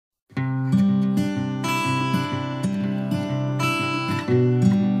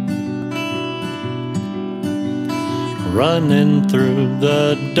running through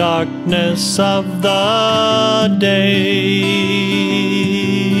the darkness of the day.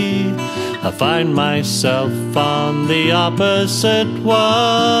 I find myself on the opposite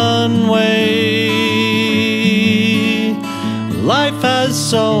one-way. Life has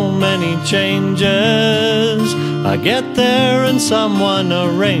so many changes. I get there and someone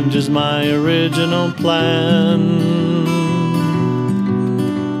arranges my original plan.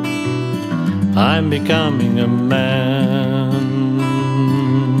 I'm becoming a man.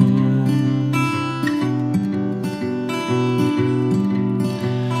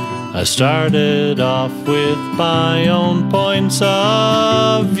 I started off with my own points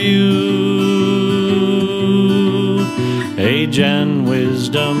of view. Age and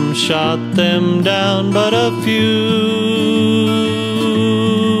wisdom shot them down but a few.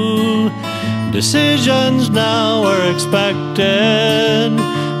 Decisions now are expected,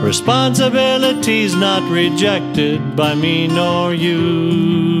 responsibilities not rejected by me nor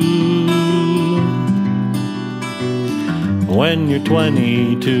you. When you're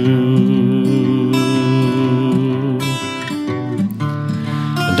 22,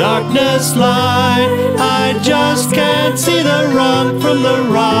 darkness light, I just can't see the wrong from the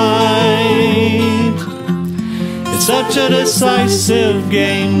right. It's such a decisive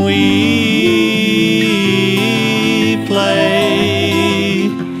game we play.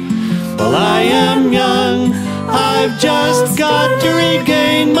 While I am young, I've just got to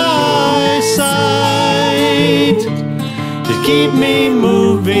regain my sight to keep me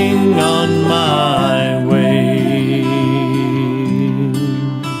moving on my way.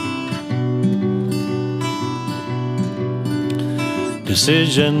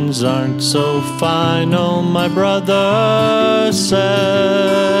 Decisions aren't so final, my brother said,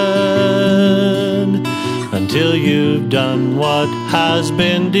 until you've done what has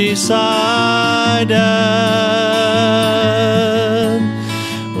been decided.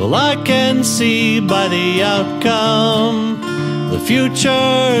 Well, I can see by the outcome, the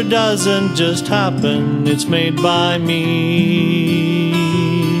future doesn't just happen, it's made by me.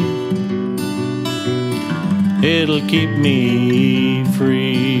 It'll keep me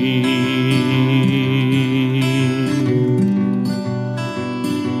free.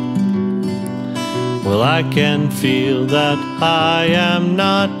 Well, I can feel that I am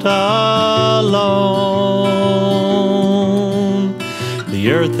not alone.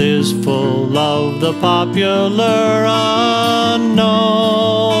 The earth is full of the popular unknown.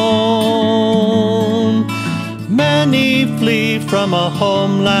 Many flee from a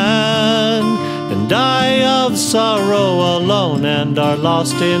homeland and die of sorrow alone and are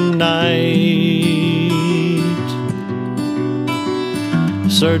lost in night,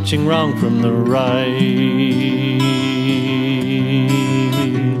 searching wrong from the right.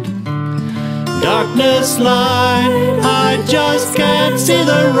 Darkness light, I just can't see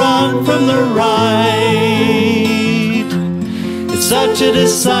the wrong from the right. It's such a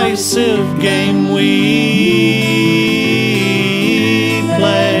decisive game we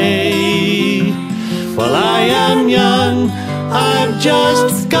play. While I am young, I've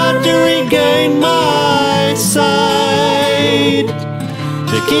just got to regain my sight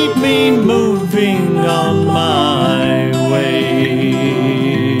to keep me moving on my way.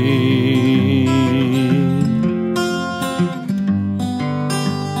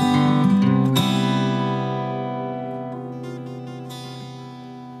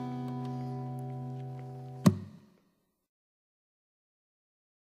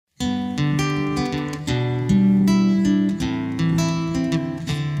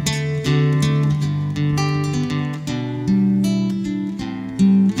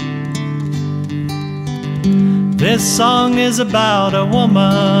 This song is about a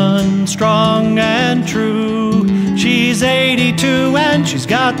woman, strong and true. She's 82 and she's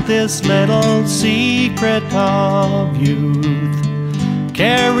got this little secret of youth.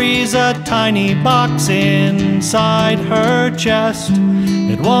 Carries a tiny box inside her chest.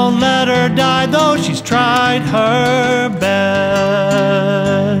 It won't let her die though she's tried her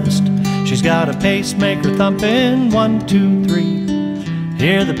best. She's got a pacemaker thumping 1, 2, 3.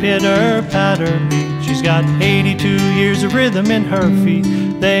 Hear the pitter-patter beat. She's got 82 years of rhythm in her feet.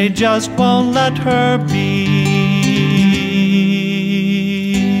 They just won't let her be.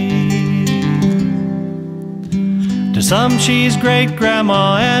 To some she's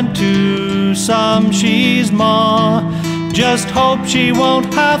great-grandma and to some she's ma. Just hope she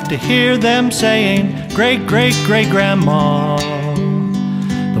won't have to hear them saying great-great-great-grandma.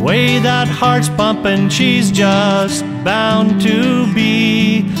 The way that heart's pumping, she's just bound to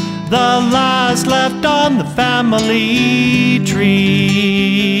be the last left on the family tree.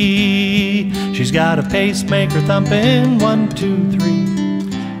 She's She's got a pacemaker thumping 1, 2,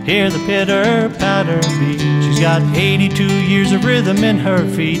 3. Hear the pitter-patter beat. She's got 82 years of rhythm in her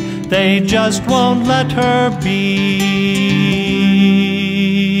feet. They just won't let her be.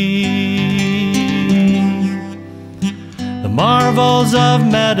 The marvels of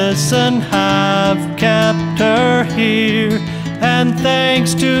medicine have kept her here, and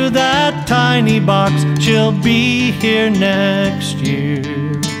thanks to that tiny box, she'll be here next year.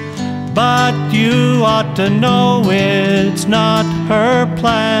 But you ought to know it's not her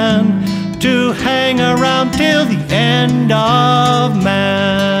plan to hang around till the end of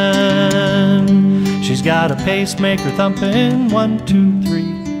man. She's got a pacemaker thumping 1, 2,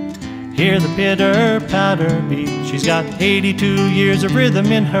 3. Hear the pitter-patter beat. She's got 82 years of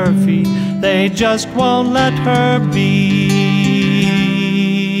rhythm in her feet. They just won't let her be.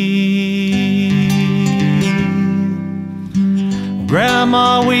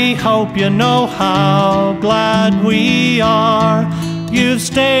 Grandma, we hope you know how glad we are you've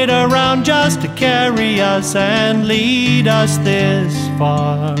stayed around just to carry us and lead us this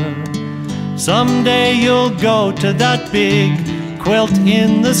far. Someday you'll go to that big quilt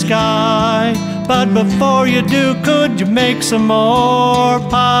in the sky, but before you do, could you make some more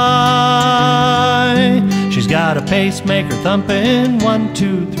pie? She's got a pacemaker thumping 1,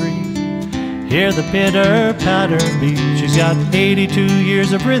 2, 3. Hear the pitter-patter beat. She's got 82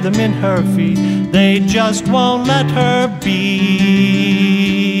 years of rhythm in her feet. They just won't let her be.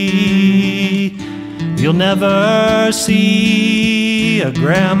 You'll never see a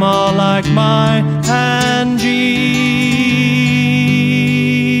grandma like my Angie.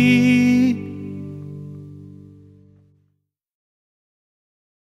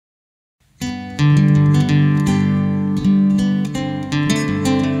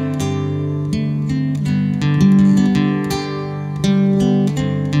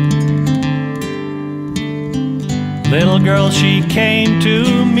 Little girl, she came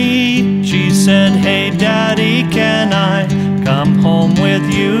to me. She said, "Hey Daddy, can I come home with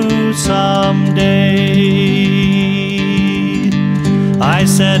you someday?" I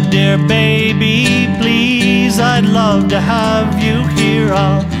said, "Dear baby, please, I'd love to have you here.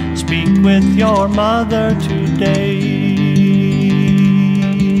 I'll speak with your mother today."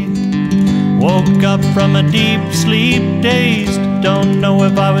 Woke up from a deep sleep, dazed, don't know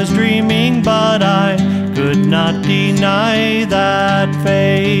if I was dreaming, but I could not deny that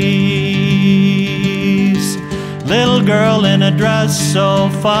face. Little girl in a dress so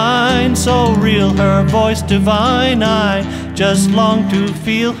fine, so real, her voice divine, I just long to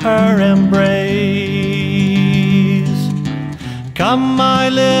feel her embrace. Come, my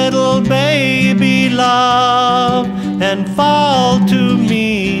little baby love, and fall to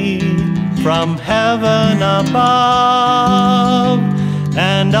me from heaven above,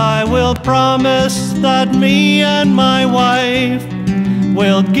 and I will promise that me and my wife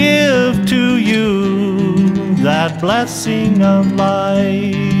will give to you that blessing of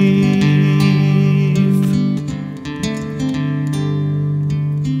life.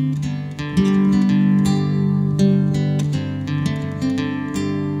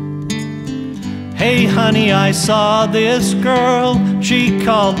 Hey honey, I saw this girl. She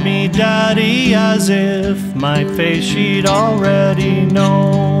called me daddy as if my face she'd already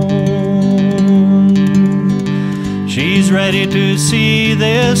known. She's ready to see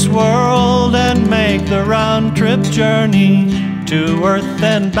this world and make the round-trip journey to Earth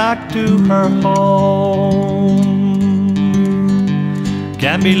and back to her home.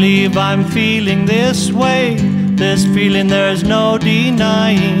 Can't believe I'm feeling this way, this feeling there's no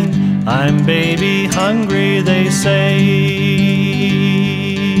denying. I'm baby hungry, they say.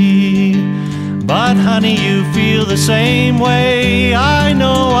 But honey, you feel the same way. I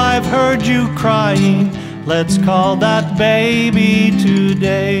know I've heard you crying. Let's call that baby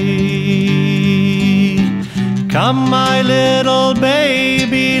today. Come, my little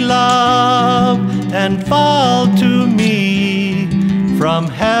baby love, and fall to me from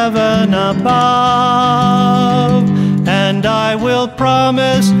heaven above, and I will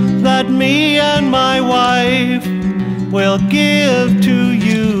promise that me and my wife will give to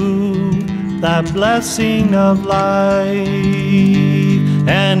you that blessing of life,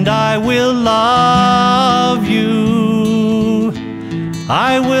 and I will love you.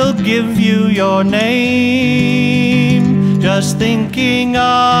 I will give you your name. Just thinking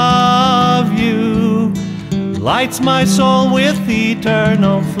of you lights my soul with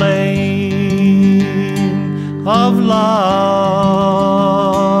eternal flame of love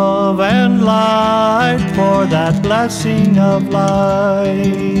and light for that blessing of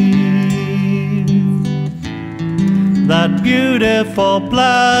life, that beautiful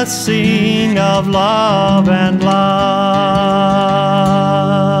blessing of love and light.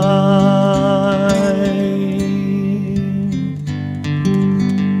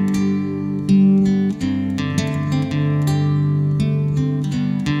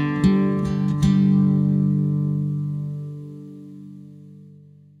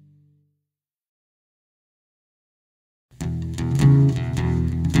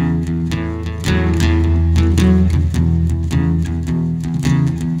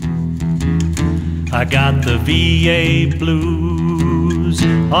 I got the VA blues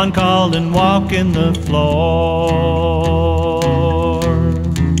on call and walking the floor.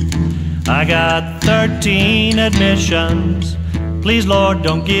 I got 13 admissions, please Lord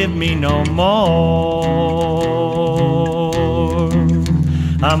don't give me no more.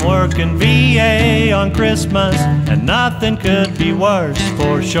 I'm working VA on Christmas and nothing could be worse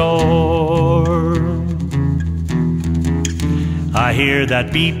for sure. I hear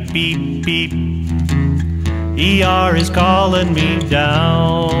that beep, beep, beep, ER is calling me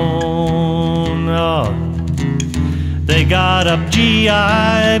down. Oh. They got a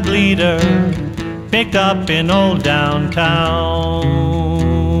GI bleeder picked up in old downtown.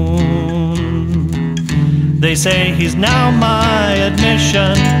 They say he's now my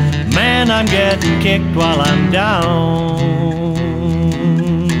admission. Man, I'm getting kicked while I'm down.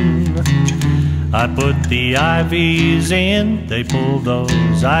 I put the IVs in, they pull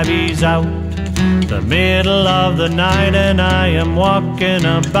those IVs out the middle of the night, and I am walking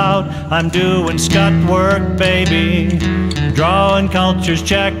about. I'm doing scut work, baby, drawing cultures,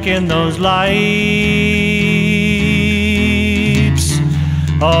 checking those lights.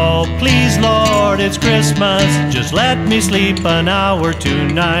 Oh, please, Lord, it's Christmas, just let me sleep an hour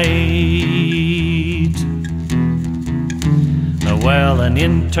tonight. Well, an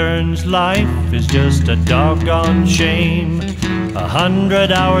intern's life is just a doggone shame.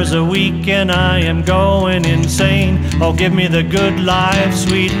 100 hours a week and I am going insane. Oh, give me the good life,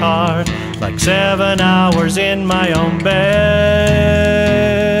 sweetheart, like 7 hours in my own bed.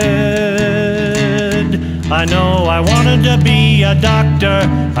 I know I wanted to be a doctor,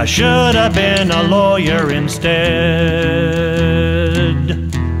 I should have been a lawyer instead.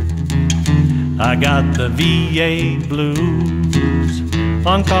 I got the VA blues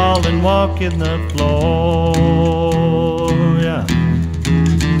on call and walking the floor, yeah.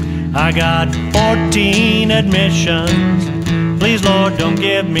 I got 14 admissions, please Lord don't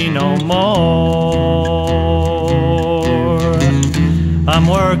give me no more. I'm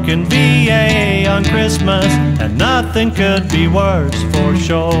working VA on Christmas and nothing could be worse for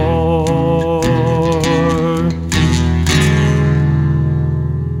sure.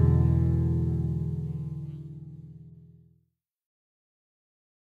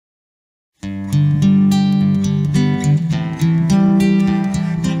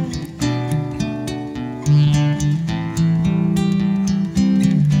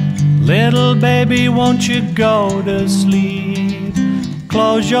 Little baby, won't you go to sleep?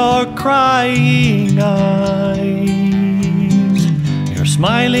 Close your crying eyes. Your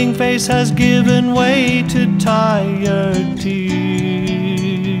smiling face has given way to tired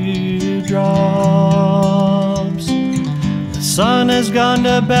teardrops. The sun has gone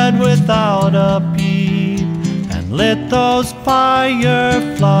to bed without a peep and lit those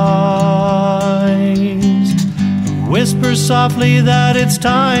fireflies. Whisper softly that it's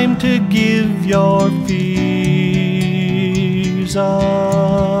time to give your fears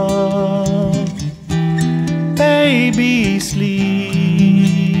up. Baby,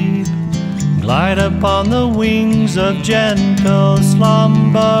 sleep. Glide upon the wings of gentle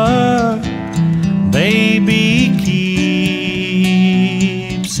slumber. Baby,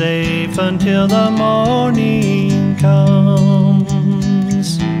 keep safe until the morning comes.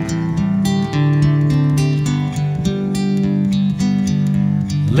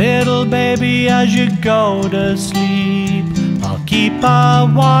 Little baby, as you go to sleep, I'll keep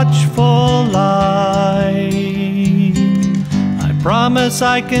a watchful eye. I promise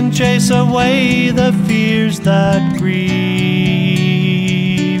I can chase away the fears that grieve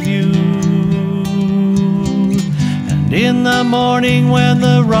you. And in the morning when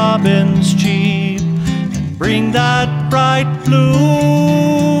the robins cheep and bring that bright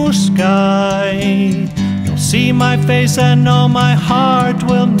blue sky, see my face and know my heart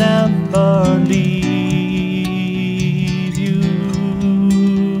will never leave you.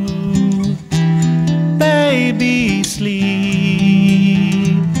 Baby,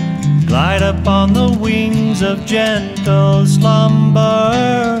 sleep. Glide upon the wings of gentle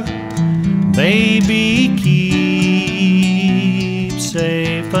slumber. Baby, keep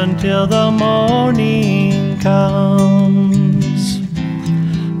safe until the morning comes.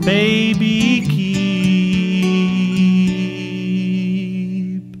 Baby, keep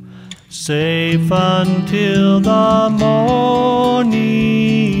safe until the morning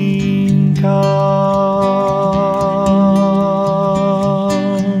comes.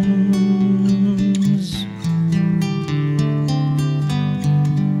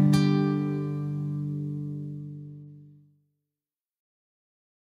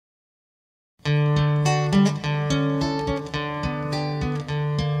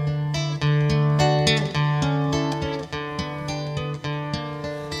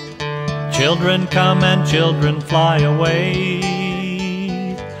 Children come and children fly away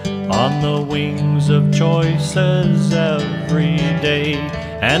on the wings of choices every day,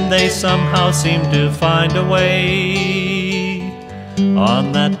 and they somehow seem to find a way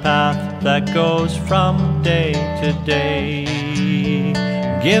on that path that goes from day to day.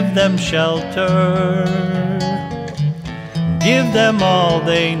 Give them shelter, give them all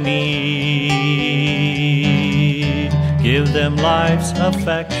they need, give them life's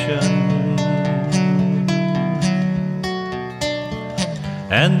affection,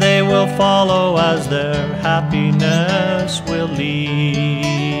 and they will follow as their happiness will lead.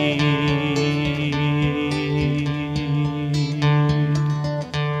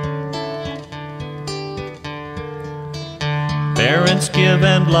 Parents give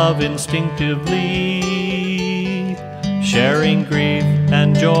and love instinctively, sharing grief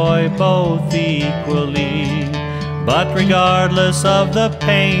and joy both equally. But regardless of the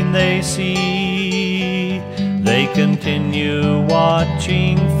pain they see, they continue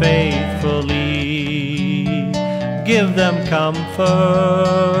watching faithfully. Give them comfort,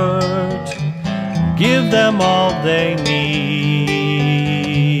 give them all they need,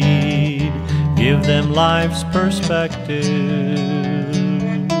 give them life's perspective,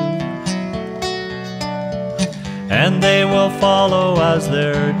 and they will follow as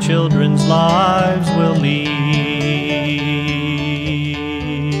their children's lives will lead.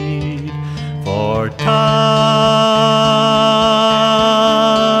 For time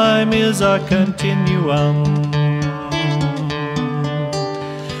is a continuum,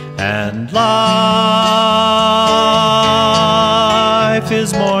 and life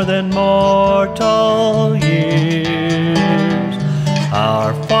is more than mortal years.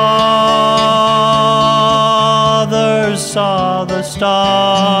 Our fathers saw the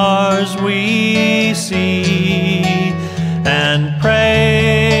stars we see and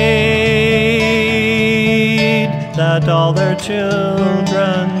prayed that all their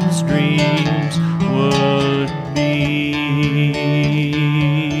children's dreams would be.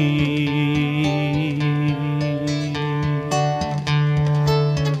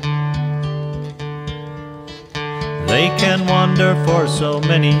 They can wander for so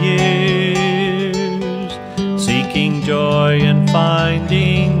many years, seeking joy and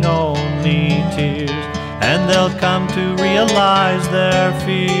finding only tears, and they'll come to realize their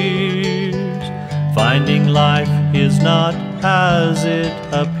fears, finding life is not as it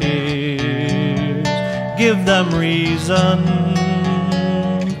appears. Give them reason,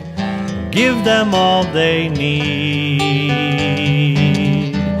 give them all they need,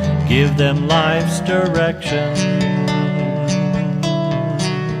 give them life's direction,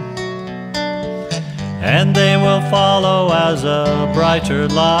 and they will follow as a brighter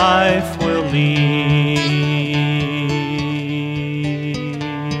life will lead.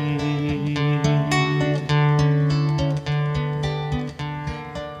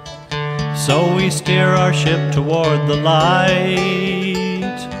 So we steer our ship toward the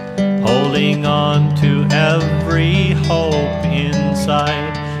light, holding on to every hope in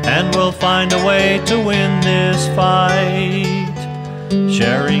sight, and we'll find a way to win this fight,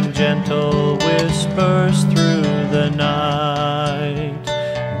 sharing gentle whispers through the night.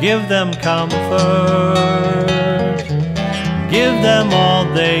 Give them comfort, give them all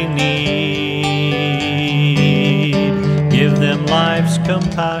they need, give them life's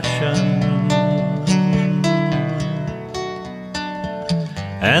compassion,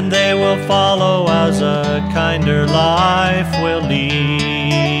 and they will follow as a kinder life will lead.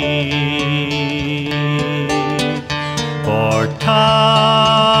 For time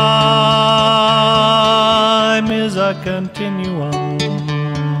is a continuum,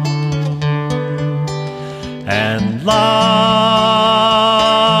 and life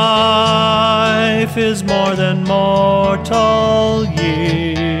is more than mortal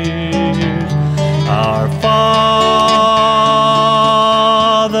years. Our fathers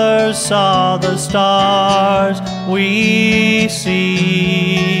saw the stars we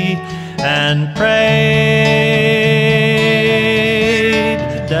see and prayed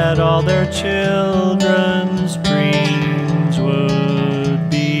that all their children's dreams would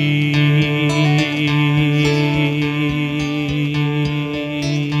be.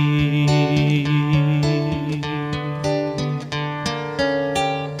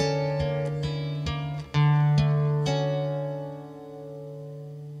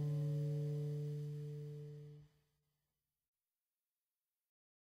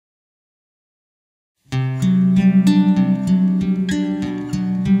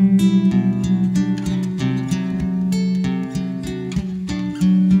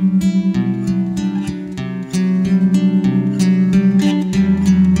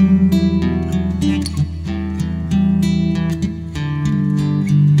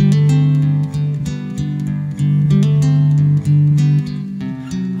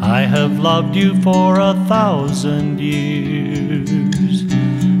 I have loved you for 1,000 years,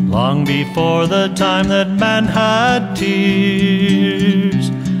 long before the time that man had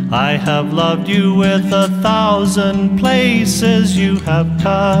tears. I have loved you with 1,000 places you have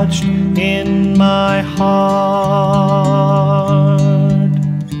touched in my heart.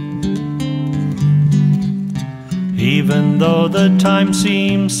 Even though the time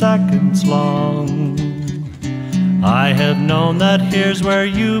seems seconds long, I have known that here's where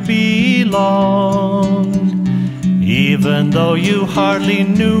you belong. Even though you hardly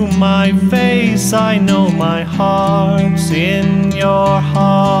knew my face, I know my heart's in your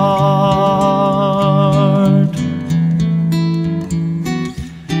heart.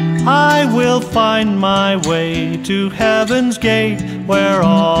 I will find my way to heaven's gate, where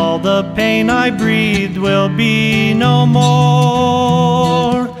all the pain I breathed will be no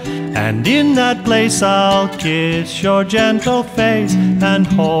more. And in that place I'll kiss your gentle face and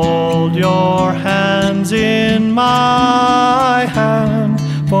hold your hands in my hand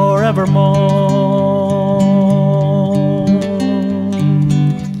forevermore.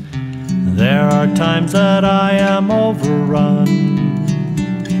 There are times that I am overrun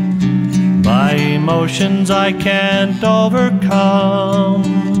by emotions I can't overcome.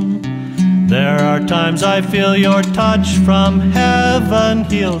 There are times I feel your touch from heaven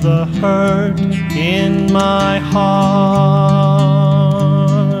heal the hurt in my heart.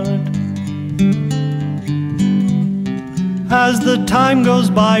 As the time goes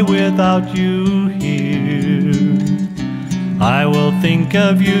by without you here, I will think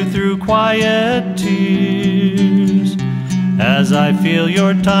of you through quiet tears, as I feel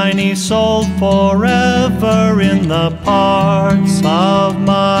your tiny soul forever in the parts of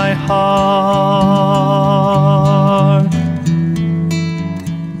my heart.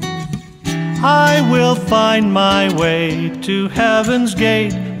 I will find my way to heaven's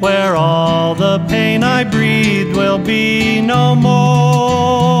gate, where all the pain I breathed will be no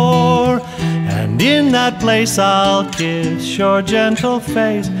more. And in that place I'll kiss your gentle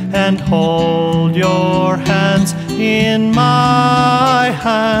face and hold your hands in my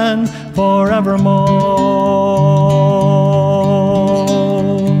hand forevermore.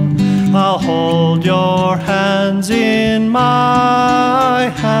 I'll hold your hands in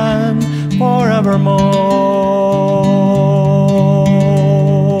my hand forevermore.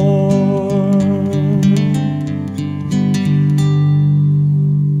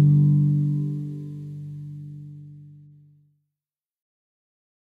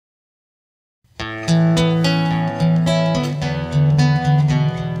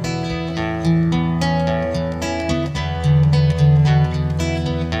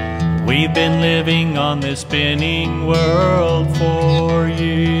 We've been living on this spinning world for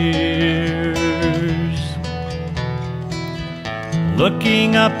years,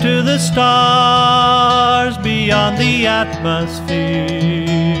 looking up to the stars beyond the atmosphere.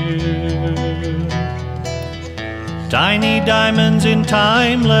 Tiny diamonds in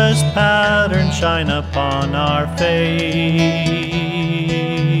timeless patterns shine upon our face,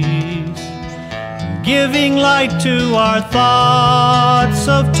 giving light to our thoughts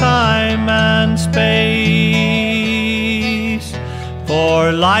of time and space.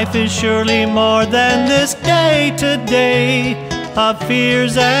 For life is surely more than this day-to-day of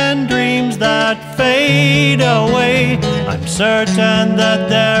fears and dreams that fade away. I'm certain that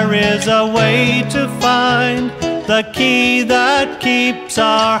there is a way to find the key that keeps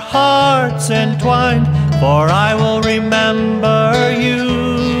our hearts entwined. For I will remember you,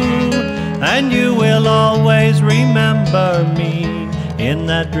 and you will always remember me in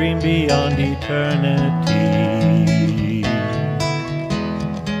that dream beyond eternity.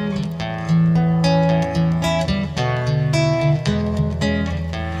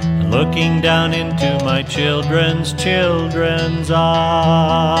 Looking down into my children's eyes,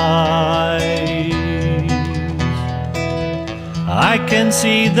 I can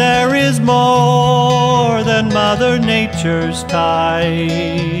see there is more than Mother Nature's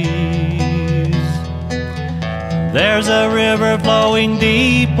ties. There's a river flowing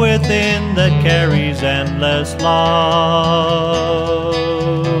deep within that carries endless love.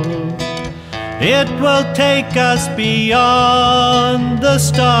 It will take us beyond the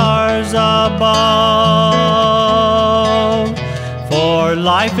stars above. For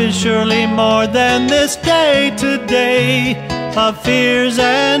life is surely more than this day-to-day of fears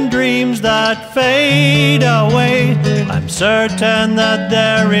and dreams that fade away. I'm certain that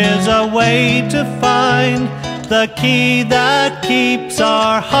there is a way to find the key that keeps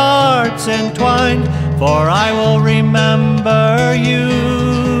our hearts entwined. For I will remember you,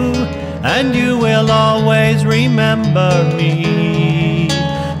 and you will always remember me.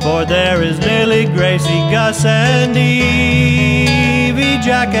 For there is Lily, Gracie, Gus, and Evie,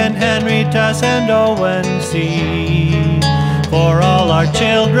 Jack and Henry, Tess and Owen C. For all our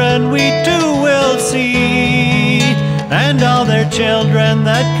children we too will see, and all their children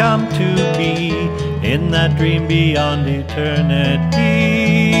that come to be in that dream beyond eternity.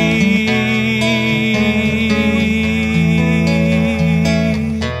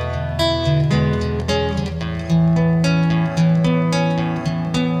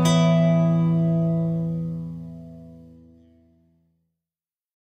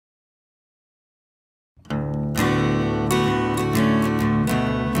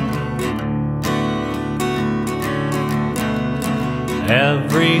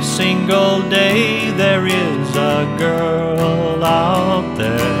 Every single day there is a girl out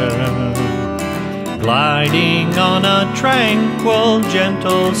there, gliding on a tranquil,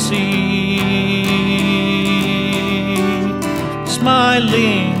 gentle sea,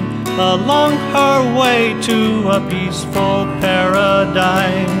 smiling along her way to a peaceful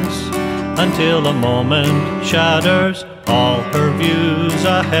paradise, until a moment shatters all her views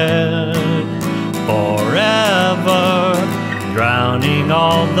ahead. Forever drowning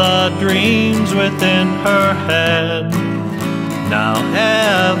all the dreams within her head. Now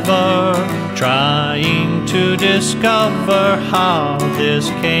ever trying to discover how this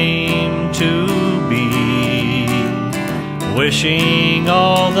came to be, wishing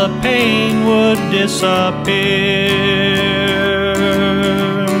all the pain would disappear.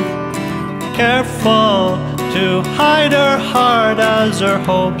 Careful to hide her heart as her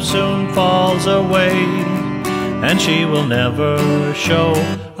hope soon falls away, and she will never show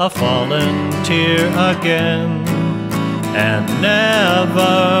a fallen tear again, and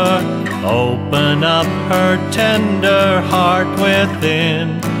never open up her tender heart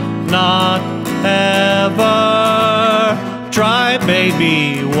within. Not ever. Try,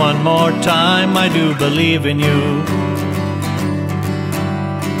 baby, one more time, I do believe in you.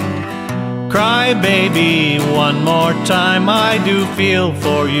 Cry, baby, one more time, I do feel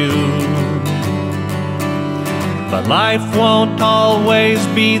for you. But life won't always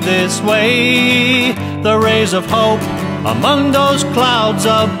be this way. The rays of hope among those clouds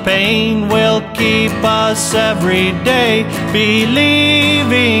of pain will keep us every day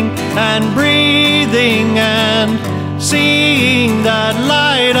believing and breathing and seeing that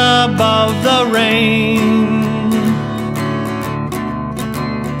light above the rain.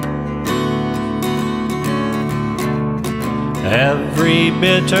 Every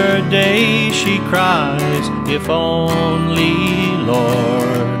bitter day she cries, if only,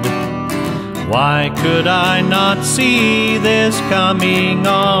 Lord, why could I not see this coming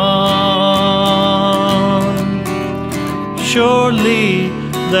on? Surely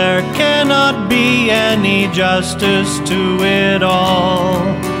there cannot be any justice to it all.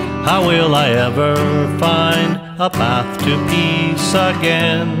 How will I ever find a path to peace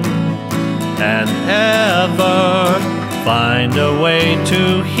again, and ever find a way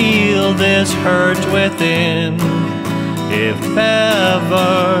to heal this hurt within? If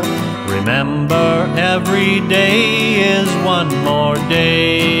ever, remember every day is one more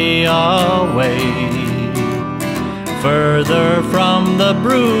day away, further from the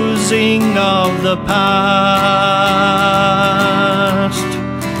bruising of the past,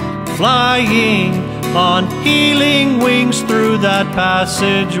 flying on healing wings through that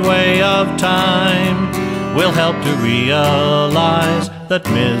passageway of time, will help to realize that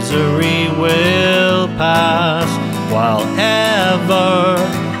misery will pass, while ever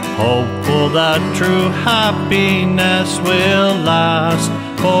hopeful that true happiness will last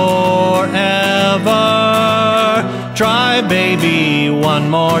forever. Try, baby, one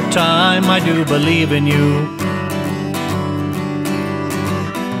more time, I do believe in you.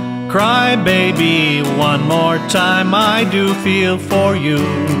 Cry, baby, one more time, I do feel for you.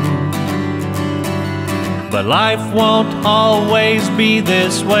 But life won't always be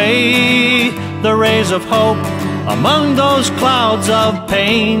this way. The rays of hope among those clouds of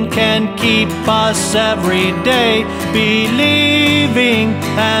pain can keep us every day believing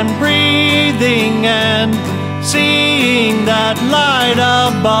and breathing and seeing that light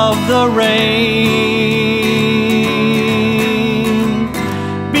above the rain.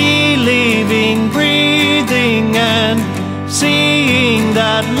 Believing, breathing, and seeing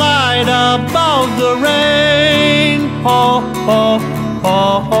that light above the rain. Oh, oh,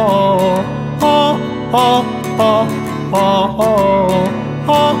 oh, oh, oh, oh, oh, oh,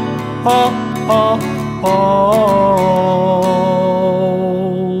 oh, oh, oh, oh.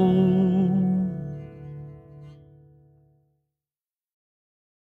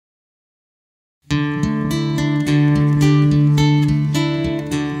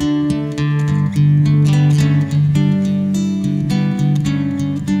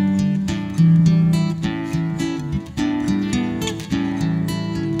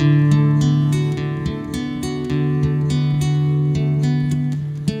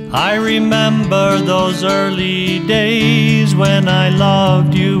 I remember those early days when I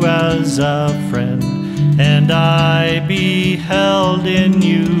loved you as a friend, and I beheld in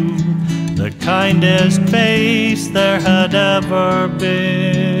you the kindest face there had ever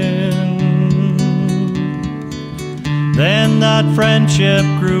been. Then that friendship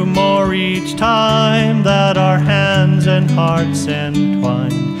grew more each time that our hands and hearts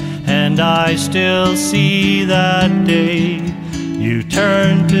entwined, and I still see that day you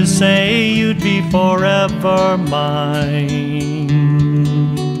turned to say you'd be forever mine.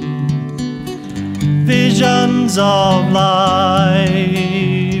 Visions of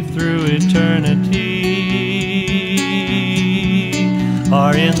life through eternity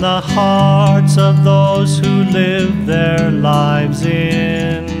are in the hearts of those who live their lives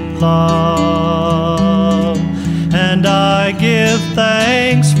in love. And I give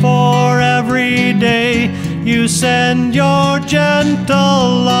thanks for every day you send your gentle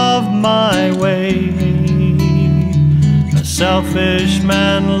love my way. A selfish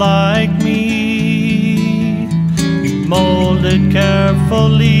man like me, you molded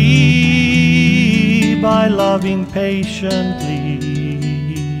carefully by loving patiently.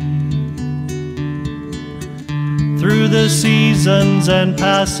 Through the seasons and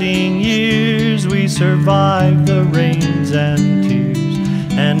passing years, we survived the rains and tears,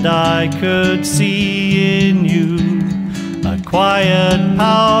 and I could see in you a quiet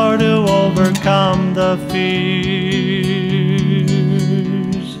power to overcome the fears.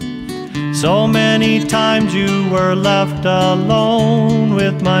 So many times you were left alone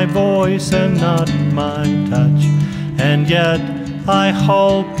with my voice and not my touch, and yet I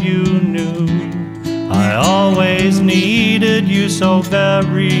hope you knew I always needed you so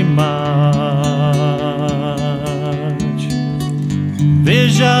very much.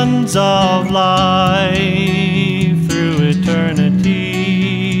 Visions of life through eternity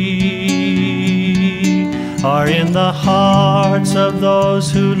are in the hearts of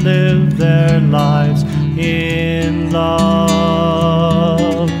those who live their lives in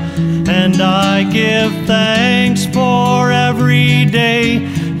love. And I give thanks for every day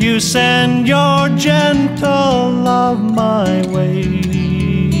you send your gentle love my way.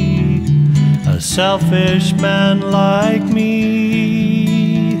 A selfish man like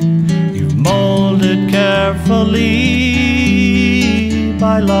me, you've molded carefully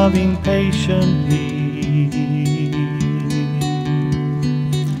by loving patiently.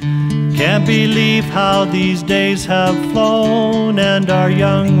 Can't believe how these days have flown, and our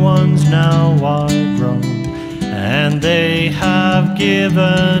young ones now are grown, and they have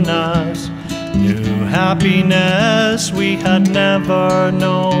given us new happiness we had never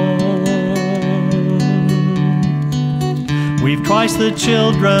known. We've twice the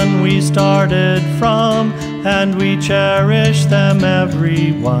children we started from, and we cherish them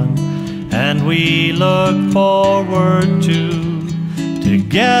every one, and we look forward to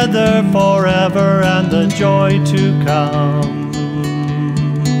together forever and the joy to come.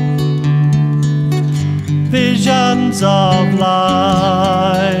 Visions of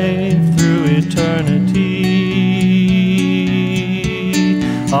life through eternity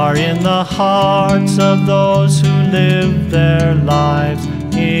are in the hearts of those who live their lives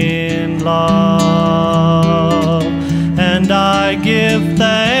in love. And I give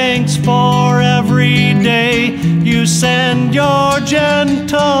thanks for every day you send your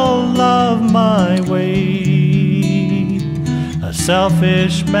gentle love my way. A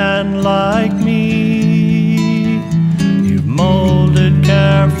selfish man like me, you've molded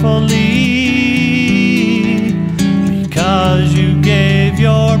carefully, because you gave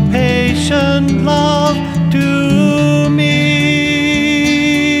your patient love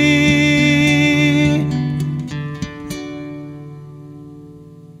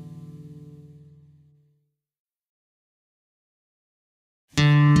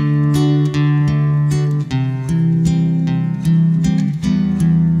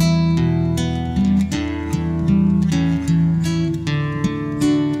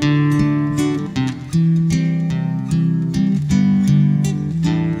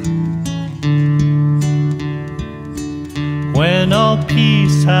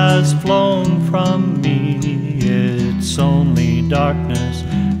peace has flown from me. It's only darkness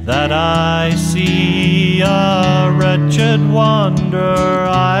that I see. A wretched wanderer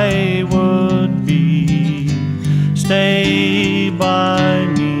I would be. Stay by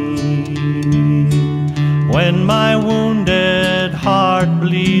me. When my wounded heart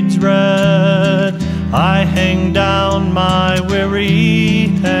bleeds red, I hang down my weary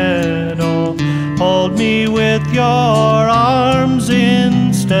head. Oh, hold me with your arms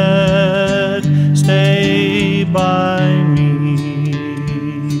instead. Stay by me.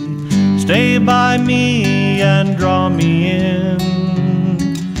 Stay by me and draw me in.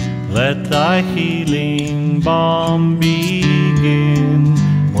 Let thy healing balm begin.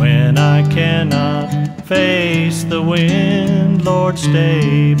 When I cannot face the wind, Lord,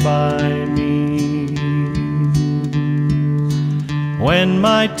 stay by me. When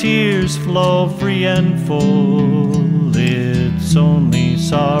my tears flow free and full, it's only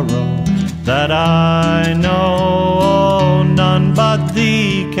sorrow that I know. None but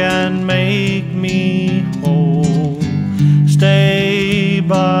thee can make me whole. Stay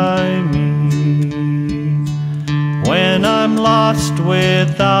by me. When I'm lost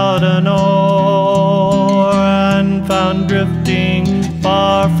without an oar and found drifting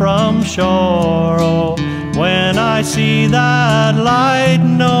far from shore, oh, when I see that light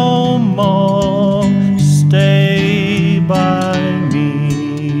no more, stay by me.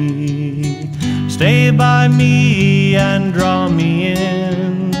 Stay by me and draw me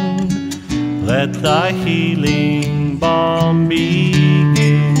in. Let thy healing balm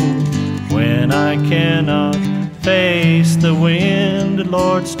begin. When I cannot face the wind,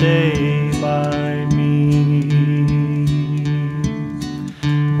 Lord, stay by me.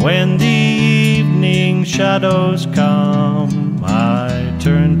 When the evening shadows come, I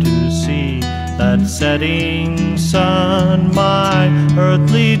turn to see that setting sun. My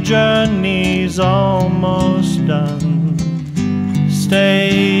earthly journey's almost done.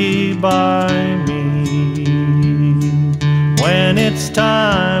 Stay by me. When it's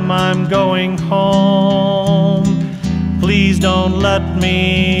time I'm going home, please don't let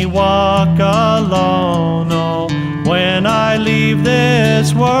me walk alone. Oh, when I leave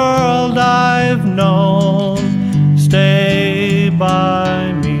this world I've known, stay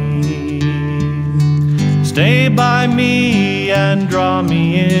by me. Stay by me and draw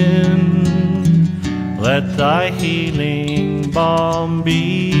me in. Let thy healing balm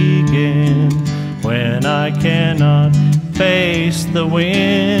begin. When I cannot face the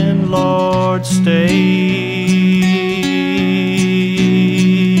wind, Lord, stay.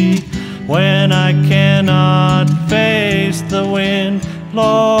 When I cannot face the wind,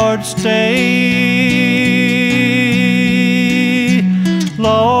 Lord, stay.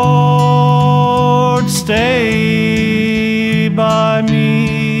 Lord, stay by me.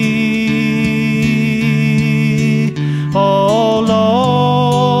 Oh,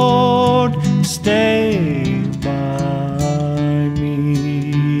 Lord, stay